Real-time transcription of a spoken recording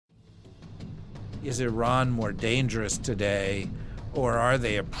Is Iran more dangerous today, or are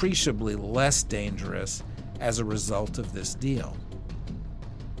they appreciably less dangerous as a result of this deal?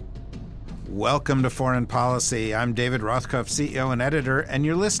 Welcome to Foreign Policy. I'm David Rothkopf, CEO and editor, and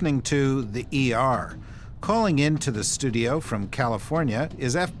you're listening to The ER. Calling into the studio from California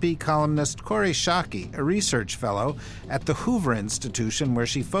is FP columnist Kori Schake, a research fellow at the Hoover Institution, where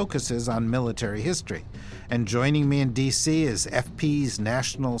she focuses on military history. And joining me in D.C. is FP's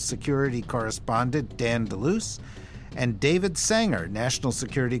national security correspondent, Dan DeLuce, and David Sanger, national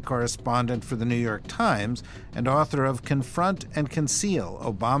security correspondent for the New York Times and author of Confront and Conceal: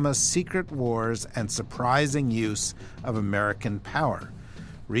 Obama's Secret Wars and Surprising Use of American Power.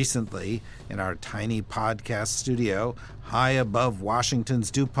 Recently, in our tiny podcast studio, high above Washington's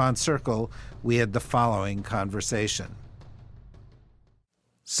DuPont Circle, we had the following conversation.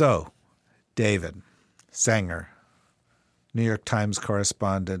 So, David Sanger, New York Times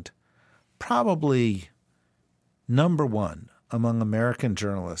correspondent, probably number one among American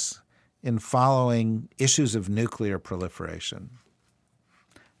journalists in following issues of nuclear proliferation.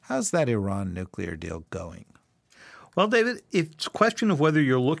 How's that Iran nuclear deal going? Well, David, it's a question of whether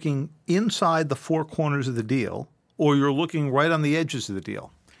you're looking inside the four corners of the deal or you're looking right on the edges of the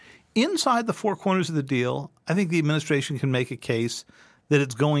deal. Inside the four corners of the deal, I think the administration can make a case that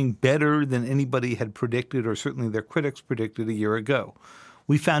it's going better than anybody had predicted, or certainly their critics predicted a year ago.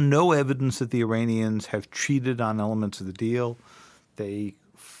 We found no evidence that the Iranians have cheated on elements of the deal. They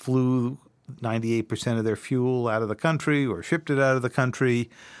flew 98% of their fuel out of the country or shipped it out of the country.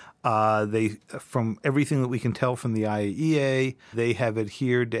 From everything that we can tell from the IAEA, they have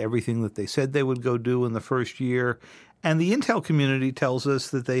adhered to everything that they said they would go do in the first year. And the intel community tells us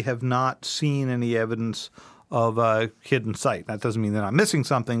that they have not seen any evidence of a hidden site. That doesn't mean they're not missing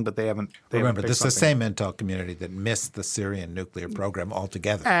something, but they haven't. Remember, this is the same intel community that missed the Syrian nuclear program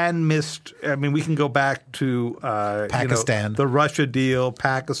altogether. And missed – I mean, we can go back to Pakistan, the Russia deal,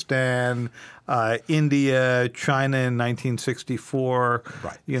 Pakistan, India, China in 1964.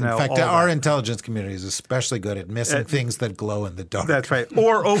 Right. In fact, our intelligence community is especially good at missing things that glow in the dark. That's right.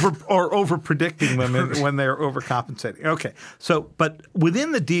 Or over predicting them when they're overcompensating. Okay. So, but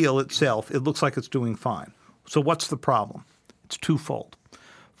within the deal itself, it looks like it's doing fine. So what's the problem? It's twofold.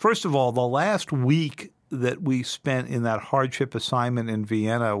 First of all, the last week that we spent in that hardship assignment in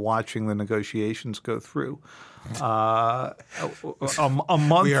Vienna watching the negotiations go through, a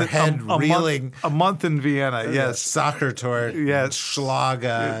month, your head reeling, a month in Vienna, yes, soccer tour, yes,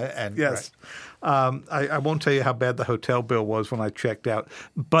 Schlager, and yes. Right. I won't tell you how bad the hotel bill was when I checked out,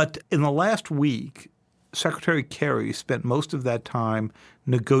 but in the last week, Secretary Kerry spent most of that time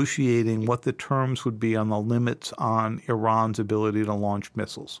negotiating what the terms would be on the limits on Iran's ability to launch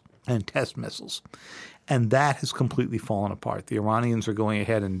missiles and test missiles. And that has completely fallen apart. The Iranians are going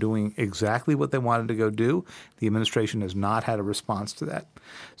ahead and doing exactly what they wanted to go do. The administration has not had a response to that.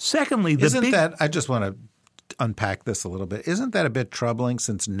 Secondly, I just want to unpack this a little bit. Isn't that a bit troubling,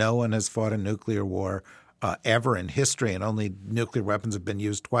 since no one has fought a nuclear war ever in history, and only nuclear weapons have been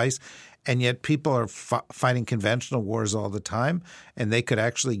used twice, and yet people are fighting conventional wars all the time, and they could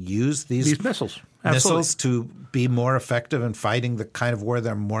actually use these missiles to be more effective in fighting the kind of war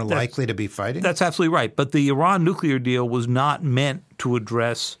they're more likely to be fighting? That's absolutely right. But the Iran nuclear deal was not meant to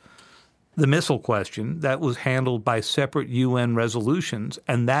address the missile question. That was handled by separate UN resolutions,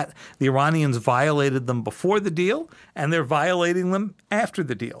 and that the Iranians violated them before the deal, and they're violating them after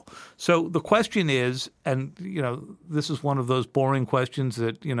the deal. So the question is, and this is one of those boring questions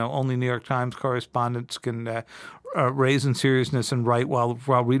that only New York Times correspondents can raise in seriousness and write while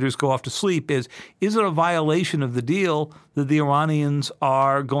readers go off to sleep, is it a violation of the deal that the Iranians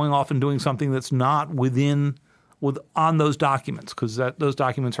are going off and doing something that's not on those documents, because those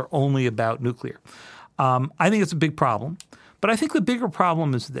documents are only about nuclear. I think it's a big problem. But I think the bigger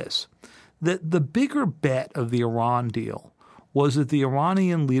problem is this, that the bigger bet of the Iran deal was that the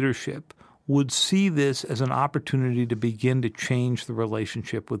Iranian leadership would see this as an opportunity to begin to change the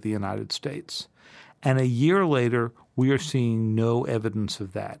relationship with the United States. And a year later, we are seeing no evidence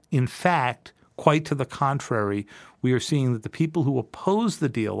of that. In fact, quite to the contrary, we are seeing that the people who oppose the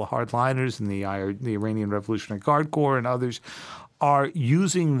deal, the hardliners and the Iranian Revolutionary Guard Corps and others, are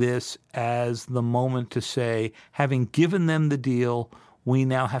using this as the moment to say, having given them the deal, we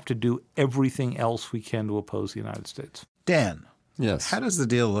now have to do everything else we can to oppose the United States. Dan, yes. How does the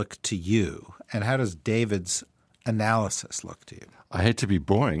deal look to you, and how does David's analysis look to you? I hate to be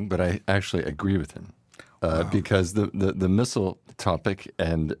boring, but I actually agree with him. Because the missile topic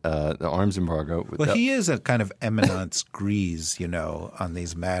and the arms embargo. Well, he is a kind of eminence grise, on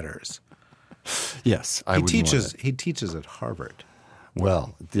these matters. Yes, he teaches at Harvard.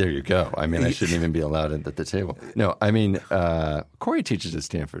 Well, there you go. I mean, I shouldn't even be allowed at the table. No, I mean, Corey teaches at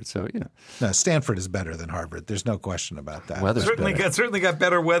Stanford, so, you know. No, Stanford is better than Harvard. There's no question about that. Weather's better. Certainly got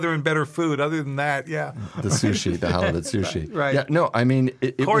better weather and better food. Other than that, yeah. The sushi, the halibut sushi. Right. Yeah, no, I mean,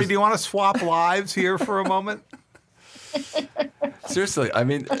 Corey, do you want to swap lives here for a moment? Seriously, I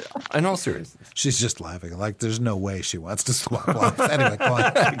mean, in all seriousness. She's just laughing. Like, there's no way she wants to swap lives. Anyway, go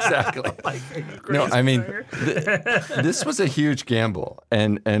on. Exactly. No, I mean, this was a huge gamble.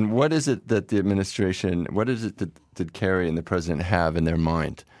 And what is it that the administration, what is it that did Kerry and the president have in their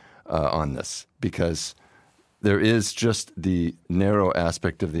mind on this? Because there is just the narrow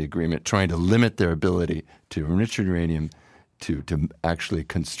aspect of the agreement trying to limit their ability to enrich uranium to actually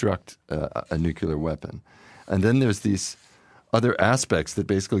construct a nuclear weapon. And then there's these other aspects that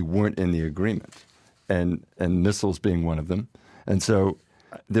basically weren't in the agreement, and missiles being one of them. And so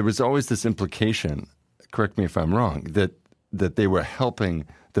there was always this implication, correct me if I'm wrong, that they were helping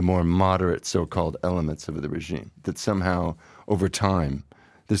the more moderate so-called elements of the regime, that somehow over time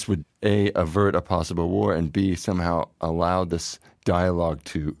this would A, avert a possible war, and B, somehow allow this dialogue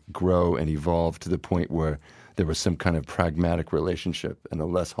to grow and evolve to the point where there was some kind of pragmatic relationship and a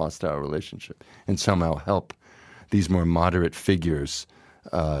less hostile relationship, and somehow help these more moderate figures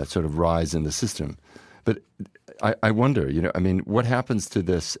sort of rise in the system. But I wonder, you know, I mean, what happens to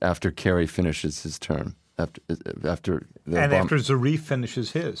this after Kerry finishes his term? After after Zarif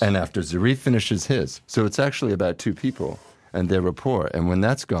finishes his. And after Zarif finishes his. So it's actually about two people and their rapport. And when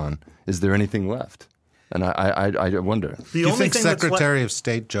that's gone, is there anything left? And I wonder. Do you think Secretary of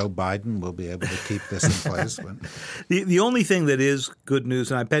State Joe Biden will be able to keep this in place? The only thing that is good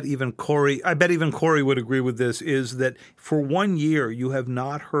news, and I bet even Corey would agree with this, is that for 1 year you have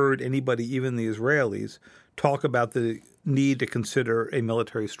not heard anybody, even the Israelis, talk about the need to consider a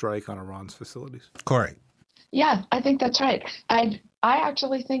military strike on Iran's facilities. Corey. Yeah, I think that's right. I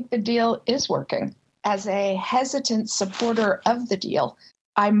actually think the deal is working. As a hesitant supporter of the deal,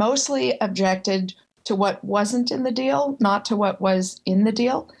 I mostly objected to what wasn't in the deal, not to what was in the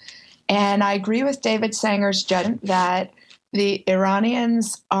deal. And I agree with David Sanger's judgment that the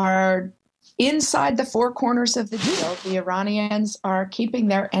Iranians are inside the four corners of the deal. The Iranians are keeping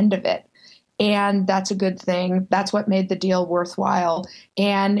their end of it. And that's a good thing. That's what made the deal worthwhile.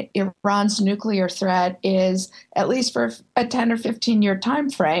 And Iran's nuclear threat is, at least for a 10 or 15-year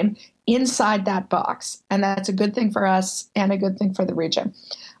time frame, inside that box. And that's a good thing for us and a good thing for the region.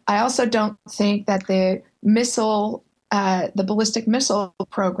 I also don't think that the ballistic missile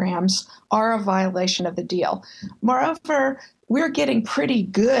programs are a violation of the deal. Moreover, we're getting pretty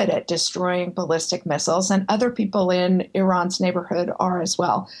good at destroying ballistic missiles, and other people in Iran's neighborhood are as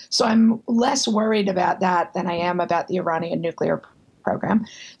well. So I'm less worried about that than I am about the Iranian nuclear program.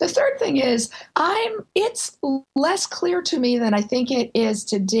 The third thing is, it's less clear to me than I think it is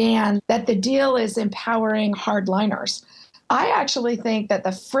to Dan that the deal is empowering hardliners. I actually think that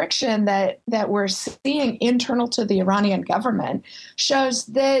the friction that we're seeing internal to the Iranian government shows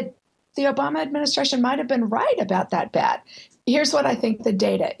that the Obama administration might have been right about that bet. Here's what I think the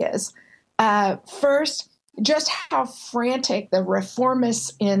data is. First, just how frantic the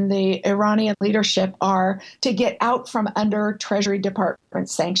reformists in the Iranian leadership are to get out from under Treasury Department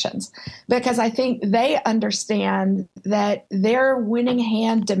sanctions, because I think they understand that their winning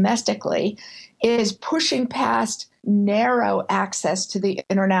hand domestically is pushing past narrow access to the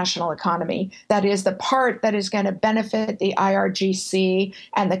international economy. That is the part that is going to benefit the IRGC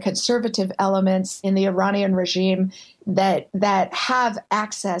and the conservative elements in the Iranian regime that have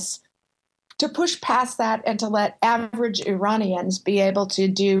access to push past that and to let average Iranians be able to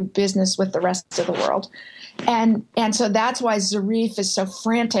do business with the rest of the world. And so that's why Zarif is so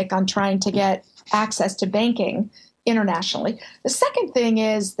frantic on trying to get access to banking internationally. The second thing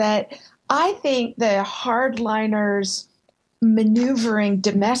is that I think the hardliners maneuvering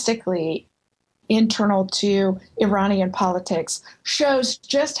domestically internal to Iranian politics shows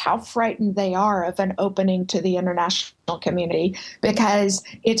just how frightened they are of an opening to the international community, because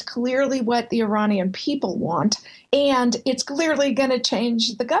it's clearly what the Iranian people want, and it's clearly going to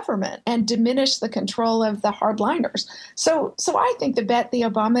change the government and diminish the control of the hardliners. So I think the bet the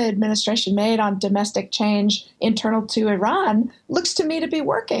Obama administration made on domestic change internal to Iran looks to me to be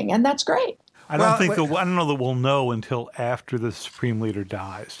working, and that's great. I don't know that we'll know until after the Supreme Leader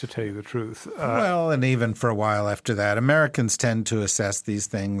dies, to tell you the truth. And even for a while after that, Americans tend to assess these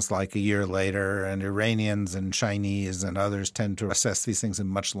things like a year later, and Iranians and Chinese and others tend to assess these things in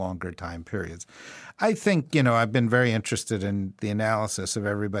much longer time periods. I think, I've been very interested in the analysis of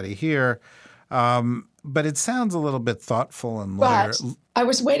everybody here. But it sounds a little bit thoughtful and lawyer. But I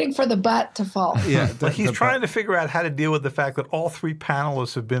was waiting for the but to fall. Yeah, he's trying to figure out how to deal with the fact that all three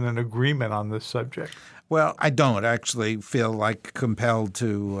panelists have been in agreement on this subject. Well, I don't actually feel like compelled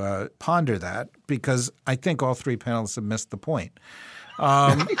to ponder that because I think all three panelists have missed the point.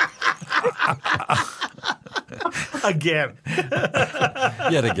 Again.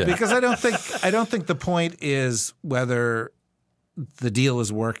 Yet again. Because I don't think the point is whether the deal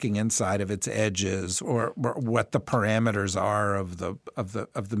is working inside of its edges or what the parameters are of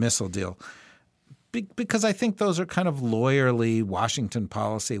the missile deal. Because I think those are kind of lawyerly Washington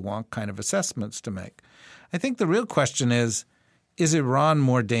policy wonk kind of assessments to make. I think the real question is Iran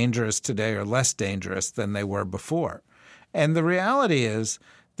more dangerous today or less dangerous than they were before? And the reality is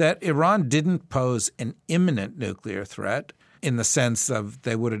that Iran didn't pose an imminent nuclear threat in the sense of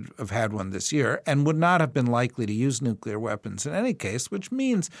they would have had one this year and would not have been likely to use nuclear weapons in any case, which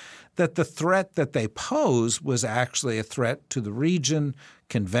means that the threat that they pose was actually a threat to the region,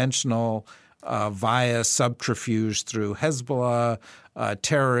 conventional, via subterfuge through Hezbollah,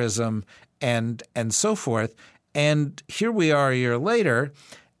 terrorism, and so forth. And here we are a year later,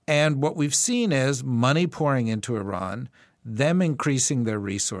 and what we've seen is money pouring into Iran, them increasing their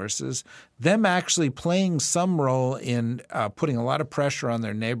resources, them actually playing some role in putting a lot of pressure on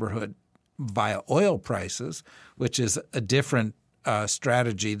their neighborhood via oil prices, which is a different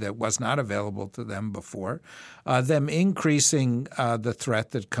strategy that was not available to them before, them increasing the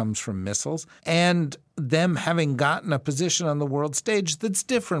threat that comes from missiles, and them having gotten a position on the world stage that's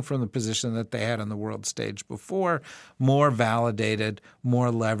different from the position that they had on the world stage before, more validated,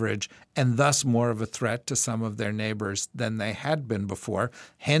 more leverage, and thus more of a threat to some of their neighbors than they had been before.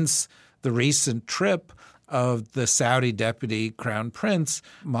 Hence the recent trip of the Saudi deputy crown prince,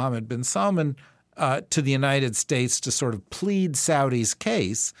 Mohammed bin Salman, to the United States to sort of plead Saudi's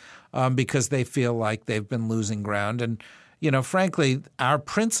case because they feel like they've been losing ground. And, frankly, our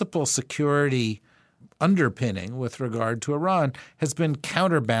principal security underpinning with regard to Iran has been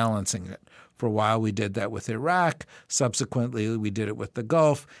counterbalancing it. For a while we did that with Iraq. Subsequently, we did it with the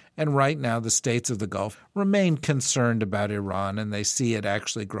Gulf. And right now the states of the Gulf remain concerned about Iran, and they see it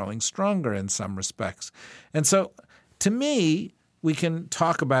actually growing stronger in some respects. And so to me, we can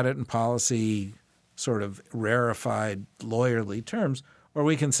talk about it in policy sort of rarefied lawyerly terms, or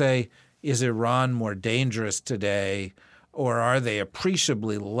we can say, is Iran more dangerous today, or are they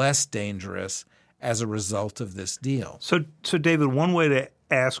appreciably less dangerous as a result of this deal? So David, one way to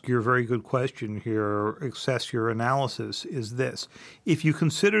ask your very good question here, or assess your analysis, is this. If you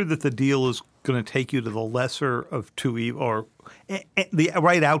consider that the deal is going to take you to the lesser of two evils, or the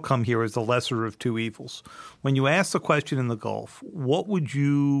right outcome here is the lesser of two evils, when you ask the question in the Gulf, what would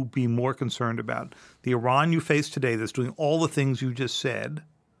you be more concerned about? The Iran you face today that's doing all the things you just said,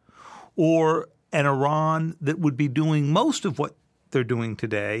 or an Iran that would be doing most of what they're doing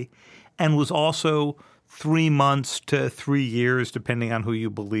today and was also 3 months to 3 years, depending on who you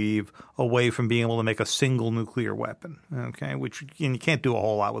believe, away from being able to make a single nuclear weapon, okay, which you can't do a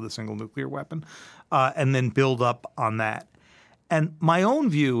whole lot with a single nuclear weapon, and then build up on that. And my own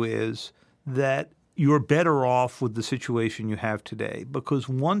view is that you're better off with the situation you have today, because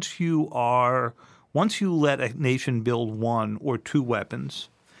once you let a nation build one or two weapons,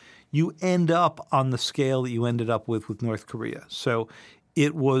 you end up on the scale that you ended up with North Korea. So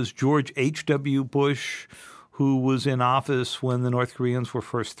it was George H.W. Bush who was in office when the North Koreans were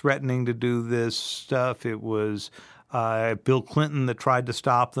first threatening to do this stuff. It was Bill Clinton that tried to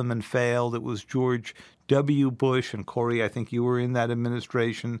stop them and failed. It was George W. Bush, and Corey, I think you were in that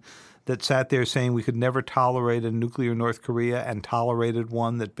administration, that sat there saying we could never tolerate a nuclear North Korea and tolerated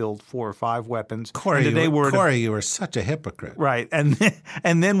one that built 4 or 5 weapons. Corey, you were such a hypocrite. Right. And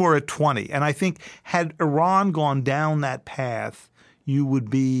then we're at 20. And I think had Iran gone down that path, you would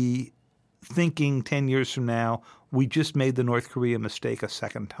be thinking 10 years from now, we just made the North Korea mistake a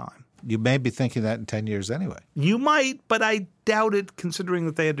second time. You may be thinking that in 10 years anyway. You might, but I doubt it, considering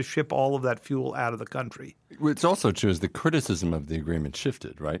that they had to ship all of that fuel out of the country. What's also true is the criticism of the agreement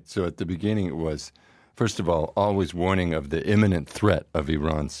shifted, right? So at the beginning it was, first of all, always warning of the imminent threat of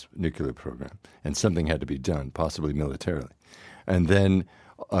Iran's nuclear program, and something had to be done, possibly militarily. And then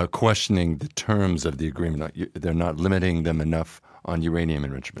questioning the terms of the agreement. They're not limiting them enough on uranium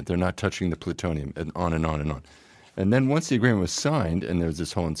enrichment. They're not touching the plutonium, and on and on and on. And then once the agreement was signed and there was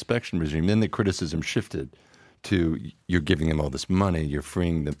this whole inspection regime, then the criticism shifted to you're giving them all this money, you're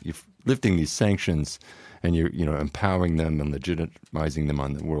freeing them, you're lifting these sanctions, and you're empowering them and legitimizing them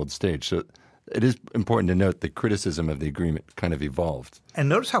on the world stage. So it is important to note the criticism of the agreement kind of evolved. And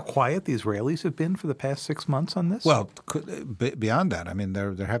notice how quiet the Israelis have been for the past 6 months on this? Well, beyond that, I mean,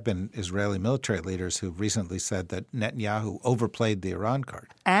 there have been Israeli military leaders who recently said that Netanyahu overplayed the Iran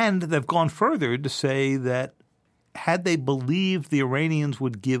card. And they've gone further to say that had they believed the Iranians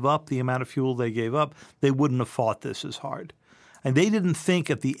would give up the amount of fuel they gave up, they wouldn't have fought this as hard. And they didn't think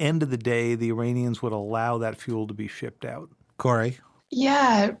at the end of the day the Iranians would allow that fuel to be shipped out. Corey?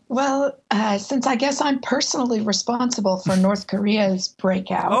 Yeah, well, since I guess I'm personally responsible for North Korea's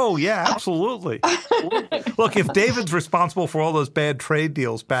breakout. Oh, yeah, absolutely. Look, if David's responsible for all those bad trade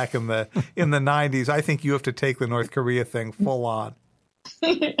deals back in the 90s, I think you have to take the North Korea thing full on.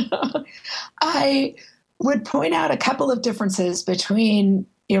 I would point out a couple of differences between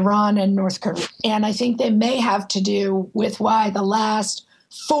Iran and North Korea. And I think they may have to do with why the last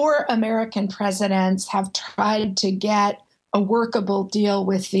 4 American presidents have tried to get a workable deal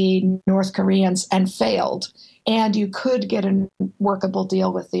with the North Koreans and failed. And you could get a workable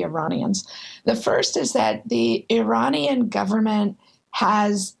deal with the Iranians. The first is that the Iranian government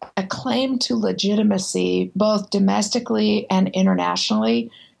has a claim to legitimacy, both domestically and internationally,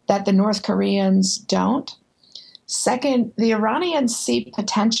 that the North Koreans don't. Second, the Iranians see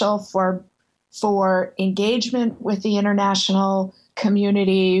potential for engagement with the international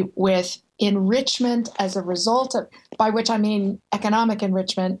community, with enrichment as a result of, by which I mean economic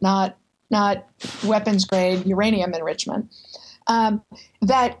enrichment, not weapons-grade uranium enrichment,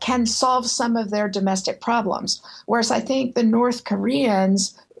 that can solve some of their domestic problems. Whereas I think the North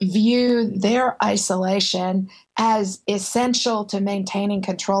Koreans view their isolation as essential to maintaining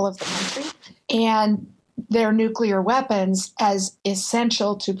control of the country, and their nuclear weapons as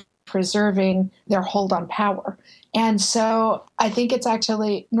essential to preserving their hold on power. And so I think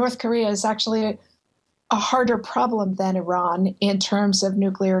North Korea is actually a harder problem than Iran in terms of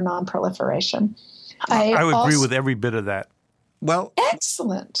nuclear nonproliferation. I would agree with every bit of that. Well,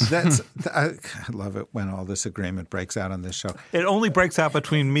 excellent. I love it when all this agreement breaks out on this show. It only breaks out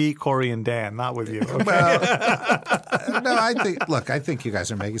between me, Corey, and Dan, not with you. Okay? Well, no, I think you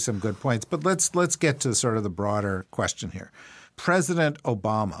guys are making some good points, but let's get to sort of the broader question here. President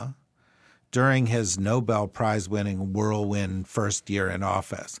Obama, during his Nobel Prize-winning whirlwind first year in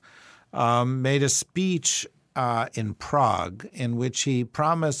office, made a speech in Prague in which he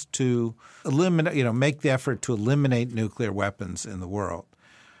promised to make the effort to eliminate nuclear weapons in the world.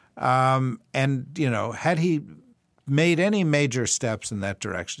 And had he made any major steps in that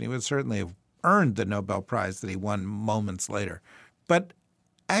direction, he would certainly have earned the Nobel Prize that he won moments later. But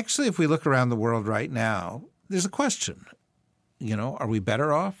actually, if we look around the world right now, there's a question. Are we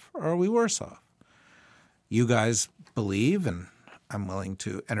better off or are we worse off? You guys believe, and I'm willing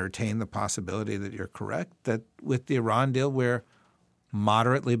to entertain the possibility that you're correct, that with the Iran deal, we're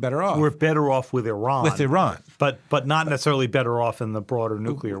moderately better off. We're better off with Iran. With Iran. But not necessarily better off in the broader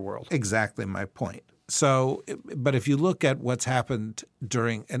nuclear world. Exactly my point. So, but if you look at what's happened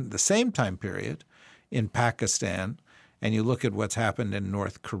in the same time period in Pakistan, and you look at what's happened in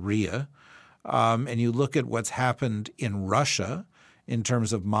North Korea, and you look at what's happened in Russia in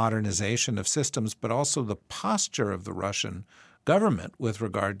terms of modernization of systems, but also the posture of the Russian government with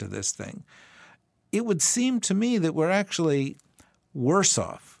regard to this thing, it would seem to me that we're actually worse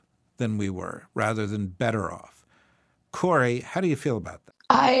off than we were rather than better off. Corey, how do you feel about that?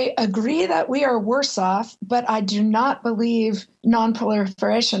 I agree that we are worse off, but I do not believe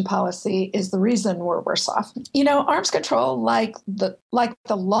nonproliferation policy is the reason we're worse off. Arms control, like the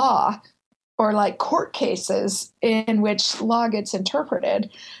law, or like court cases in which law gets interpreted,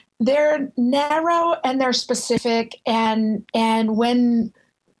 they're narrow and they're specific, and when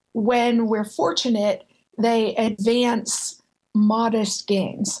we're fortunate, they advance modest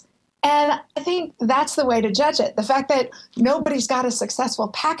gains. And I think that's the way to judge it. The fact that nobody's got a successful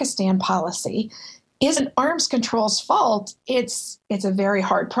Pakistan policy isn't arms control's fault. It's a very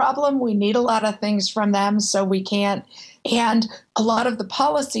hard problem. We need a lot of things from them, so we can't. And a lot of the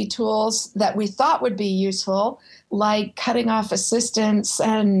policy tools that we thought would be useful, like cutting off assistance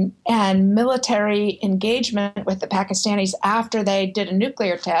and military engagement with the Pakistanis after they did a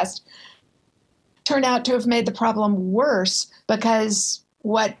nuclear test, turned out to have made the problem worse, because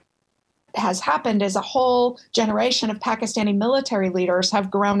what has happened is a whole generation of Pakistani military leaders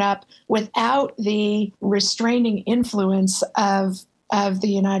have grown up without the restraining influence of the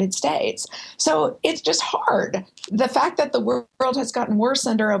United States. So it's just hard. The fact that the world has gotten worse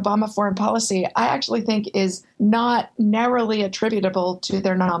under Obama foreign policy, I actually think is not narrowly attributable to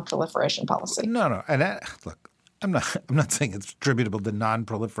their non-proliferation policy. No. And look, I'm not saying it's attributable to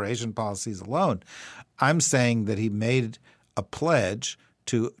non-proliferation policies alone. I'm saying that he made a pledge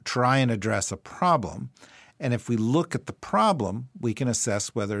to try and address a problem. And if we look at the problem, we can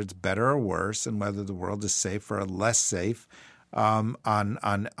assess whether it's better or worse and whether the world is safer or less safe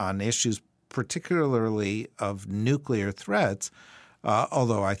on issues particularly of nuclear threats,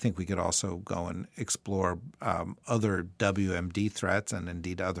 although I think we could also go and explore other WMD threats and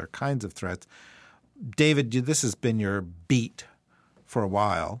indeed other kinds of threats. David, this has been your beat for a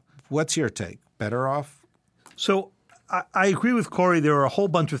while. What's your take? Better off? So I agree with Cory. There are a whole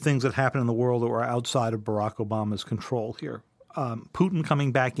bunch of things that happen in the world that were outside of Barack Obama's control here. Putin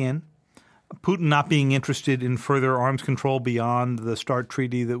coming back in, Putin not being interested in further arms control beyond the START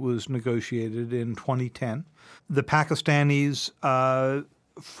treaty that was negotiated in 2010. The Pakistanis,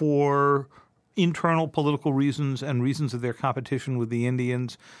 for internal political reasons and reasons of their competition with the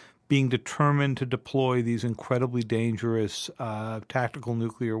Indians, being determined to deploy these incredibly dangerous tactical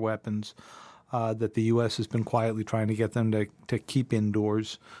nuclear weapons that the U.S. has been quietly trying to get them to keep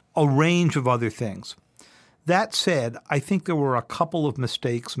indoors, a range of other things. That said, I think there were a couple of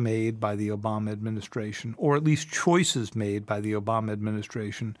mistakes made by the Obama administration, or at least choices made by the Obama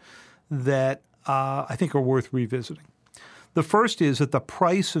administration, that I think are worth revisiting. The first is that the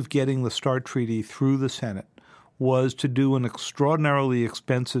price of getting the START treaty through the Senate was to do an extraordinarily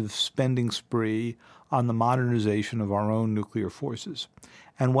expensive spending spree on the modernization of our own nuclear forces.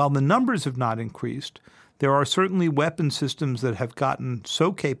 And while the numbers have not increased, there are certainly weapon systems that have gotten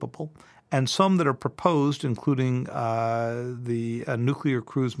so capable, and some that are proposed, including the nuclear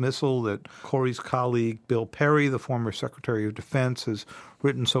cruise missile that Cory's colleague Bill Perry, the former Secretary of Defense, has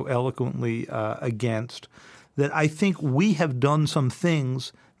written so eloquently against, that I think we have done some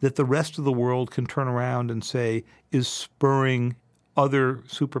things that the rest of the world can turn around and say is spurring other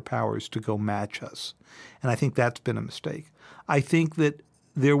superpowers to go match us. And I think that's been a mistake. I think that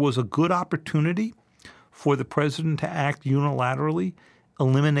there was a good opportunity for the president to act unilaterally,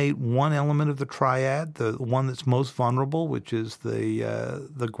 eliminate one element of the triad, the one that's most vulnerable, which is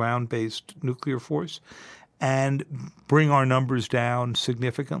the ground-based nuclear force, and bring our numbers down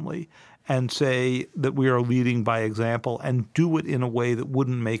significantly and say that we are leading by example and do it in a way that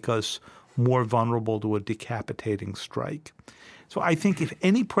wouldn't make us more vulnerable to a decapitating strike. So I think if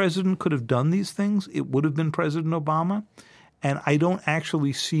any president could have done these things, it would have been President Obama. And I don't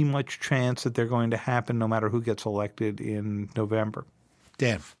actually see much chance that they're going to happen no matter who gets elected in November.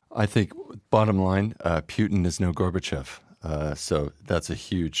 Dan. I think, bottom line, Putin is no Gorbachev. So that's a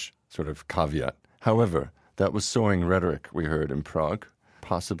huge sort of caveat. However, that was soaring rhetoric we heard in Prague,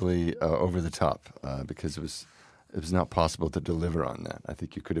 possibly over the top, because it was not possible to deliver on that. I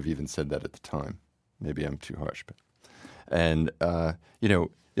think you could have even said that at the time. Maybe I'm too harsh. And, the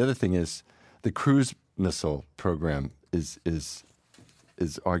other thing is the cruise missile program is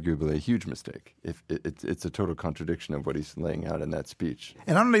arguably a huge mistake. It's a total contradiction of what he's laying out in that speech.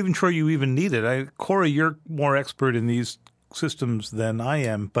 And I'm not even sure you even need it. Cory, you're more expert in these systems than I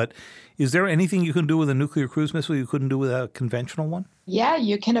am, but is there anything you can do with a nuclear cruise missile you couldn't do with a conventional one? Yeah,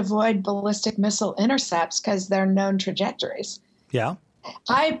 you can avoid ballistic missile intercepts because they're known trajectories. Yeah.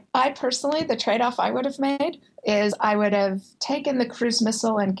 I personally, the trade-off I would have made is I would have taken the cruise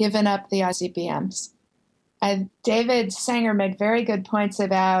missile and given up the ICBMs. David Sanger made very good points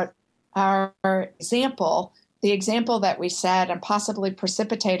about our example, the example that we set and possibly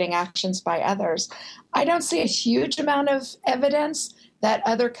precipitating actions by others. I don't see a huge amount of evidence that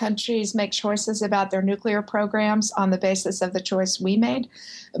other countries make choices about their nuclear programs on the basis of the choice we made.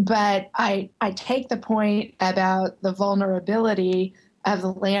 But I take the point about the vulnerability of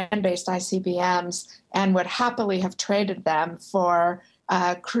the land-based ICBMs and would happily have traded them for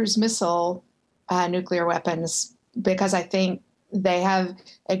cruise missile nuclear weapons, because I think they have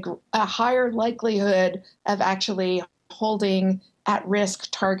a higher likelihood of actually holding at-risk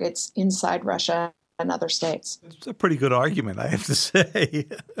targets inside Russia and other states. It's a pretty good argument, I have to say,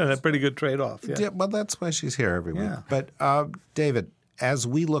 and a pretty good trade-off. Yeah. Well, that's why she's here every week. Yeah. But David, as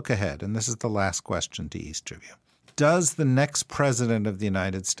we look ahead, and this is the last question to each of you, does the next president of the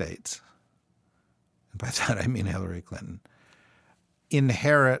United States, and by that I mean Hillary Clinton,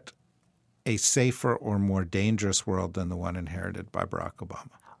 inherit a safer or more dangerous world than the one inherited by Barack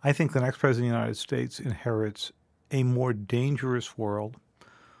Obama? I think the next president of the United States inherits a more dangerous world,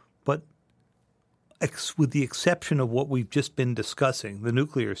 but with the exception of what we've just been discussing, the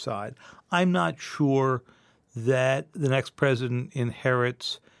nuclear side, I'm not sure that the next president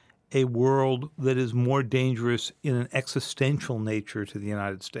inherits a world that is more dangerous in an existential nature to the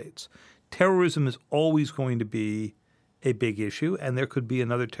United States. Terrorism is always going to be a big issue, and there could be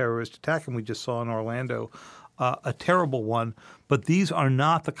another terrorist attack, and we just saw in Orlando a terrible one. But these are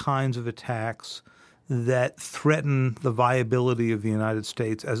not the kinds of attacks that threaten the viability of the United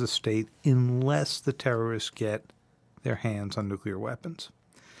States as a state unless the terrorists get their hands on nuclear weapons.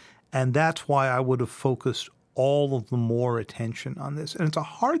 And that's why I would have focused all of the more attention on this. And it's a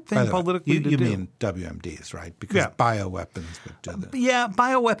hard thing politically to do. You mean WMDs, right? Because bioweapons would do that. Yeah,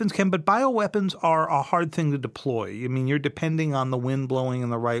 bioweapons can, but bioweapons are a hard thing to deploy. I mean, you're depending on the wind blowing in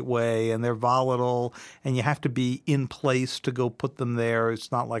the right way, and they're volatile, and you have to be in place to go put them there. It's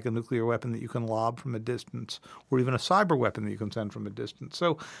not like a nuclear weapon that you can lob from a distance, or even a cyber weapon that you can send from a distance.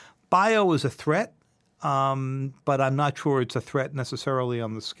 So bio is a threat. But I'm not sure it's a threat necessarily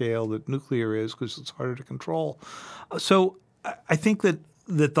on the scale that nuclear is because it's harder to control. So I think that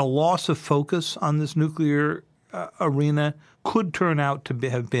the loss of focus on this nuclear arena could turn out to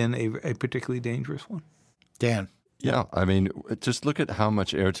have been a particularly dangerous one. Dan. Yeah, I mean, just look at how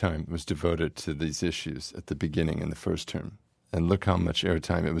much airtime was devoted to these issues at the beginning in the first term. And look how much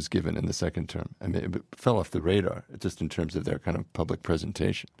airtime it was given in the second term. I mean, it fell off the radar just in terms of their kind of public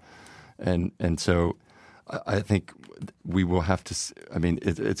presentation. And so I think we will have to – I mean,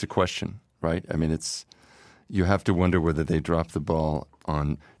 it's a question, right? I mean, you have to wonder whether they dropped the ball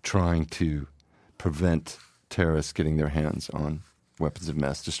on trying to prevent terrorists getting their hands on weapons of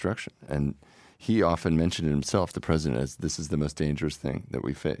mass destruction. And he often mentioned it himself, the president, as this is the most dangerous thing that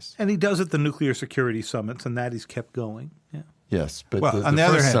we face. And he does at the nuclear security summits, and that he's kept going. Yeah. Yes, but on the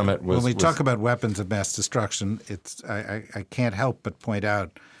other hand, summit was, when we talk about weapons of mass destruction, I can't help but point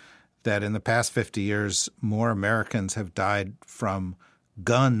out that in the past 50 years, more Americans have died from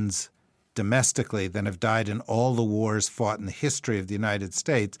guns domestically than have died in all the wars fought in the history of the United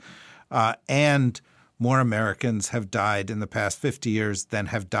States. And more Americans have died in the past 50 years than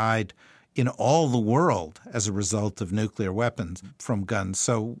have died in all the world as a result of nuclear weapons from guns.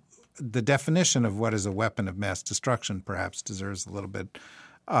 So the definition of what is a weapon of mass destruction perhaps deserves a little bit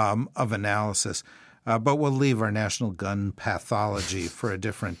of analysis. But we'll leave our national gun pathology for a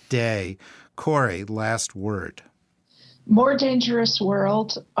different day. Kori, last word. More dangerous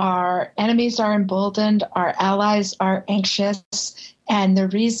world. Our enemies are emboldened. Our allies are anxious. And the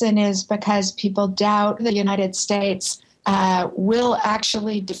reason is because people doubt the United States will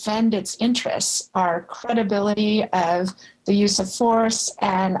actually defend its interests. Our credibility of the use of force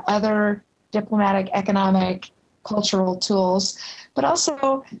and other diplomatic, economic, cultural tools, but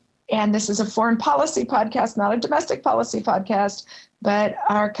also, and this is a foreign policy podcast, not a domestic policy podcast, but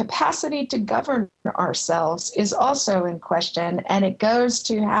our capacity to govern ourselves is also in question. And it goes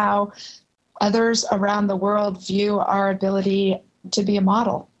to how others around the world view our ability to be a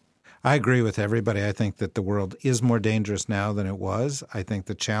model. I agree with everybody. I think that the world is more dangerous now than it was. I think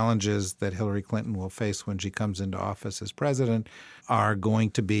the challenges that Hillary Clinton will face when she comes into office as president are going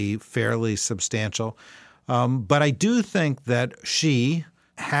to be fairly substantial. But I do think that she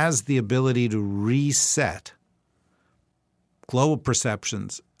has the ability to reset global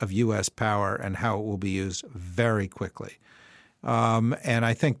perceptions of U.S. power and how it will be used very quickly. And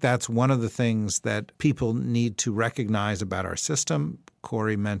I think that's one of the things that people need to recognize about our system.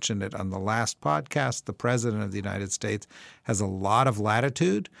 Kori mentioned it on the last podcast. The president of the United States has a lot of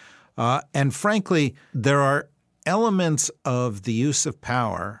latitude. And frankly, there are elements of the use of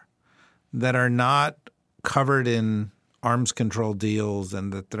power that are not covered in arms control deals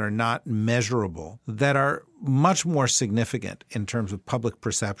and that are not measurable, that are much more significant in terms of public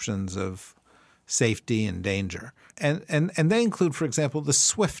perceptions of safety and danger. And they include, for example, the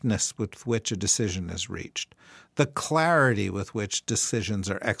swiftness with which a decision is reached, the clarity with which decisions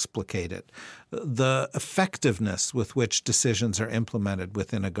are explicated, the effectiveness with which decisions are implemented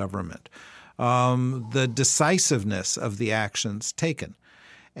within a government, the decisiveness of the actions taken.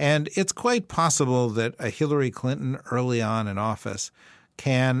 And it's quite possible that a Hillary Clinton early on in office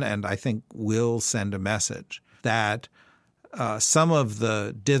can, and I think will, send a message that some of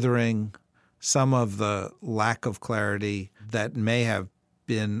the dithering, some of the lack of clarity that may have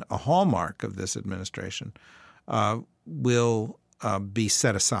been a hallmark of this administration will be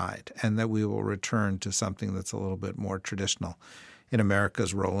set aside, and that we will return to something that's a little bit more traditional in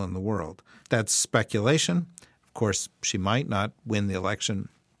America's role in the world. That's speculation. Of course, she might not win the election,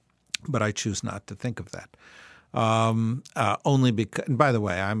 but I choose not to think of that. Only because, and by the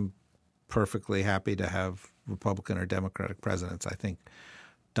way, I'm perfectly happy to have Republican or Democratic presidents. I think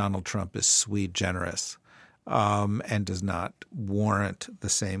Donald Trump is sui generis and does not warrant the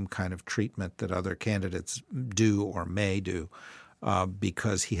same kind of treatment that other candidates do or may do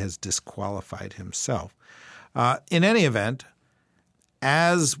because he has disqualified himself. In any event,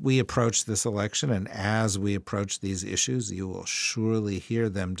 as we approach this election and as we approach these issues, you will surely hear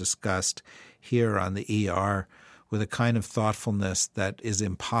them discussed here on the ER with a kind of thoughtfulness that is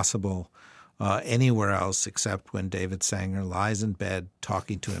impossible anywhere else except when David Sanger lies in bed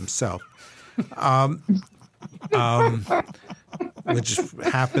talking to himself, which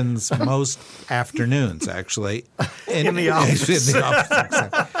happens most afternoons, actually. In the office. In the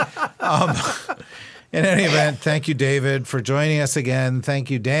office, in any event, thank you, David, for joining us again. Thank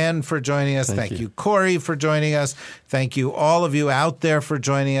you, Dan, for joining us. Thank you, Corey, for joining us. Thank you, all of you out there, for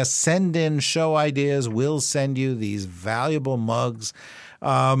joining us. Send in show ideas. We'll send you these valuable mugs.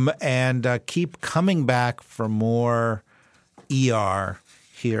 And keep coming back for more ER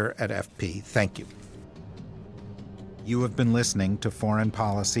here at FP. Thank you. You have been listening to Foreign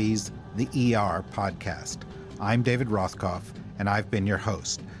Policy's The ER Podcast. I'm David Rothkopf, and I've been your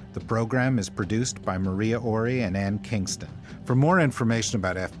host. The program is produced by Maria Ori and Ann Kingston. For more information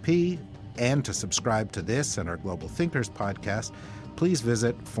about FP and to subscribe to this and our Global Thinkers podcast, please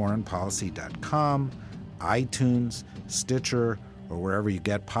visit foreignpolicy.com, iTunes, Stitcher, or wherever you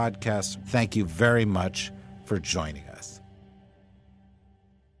get podcasts. Thank you very much for joining us.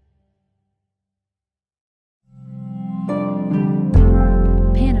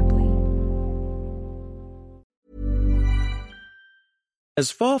 As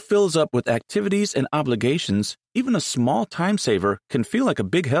fall fills up with activities and obligations, even a small time saver can feel like a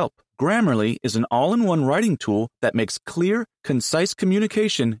big help. Grammarly is an all-in-one writing tool that makes clear, concise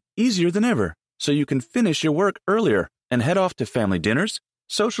communication easier than ever, so you can finish your work earlier and head off to family dinners,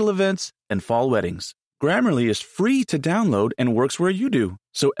 social events, and fall weddings. Grammarly is free to download and works where you do,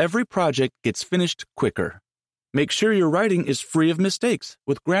 so every project gets finished quicker. Make sure your writing is free of mistakes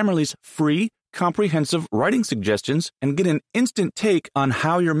with Grammarly's free, comprehensive writing suggestions and get an instant take on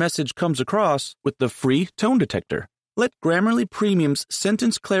how your message comes across with the free tone detector. Let Grammarly Premium's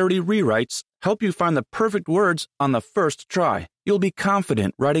sentence clarity rewrites help you find the perfect words on the first try. You'll be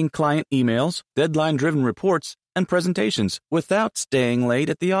confident writing client emails, deadline-driven reports, and presentations without staying late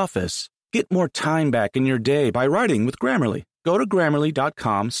at the office. Get more time back in your day by writing with Grammarly. Go to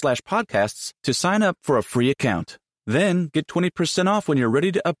Grammarly.com/podcasts to sign up for a free account. Then get 20% off when you're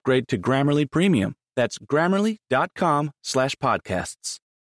ready to upgrade to Grammarly Premium. That's Grammarly.com/podcasts.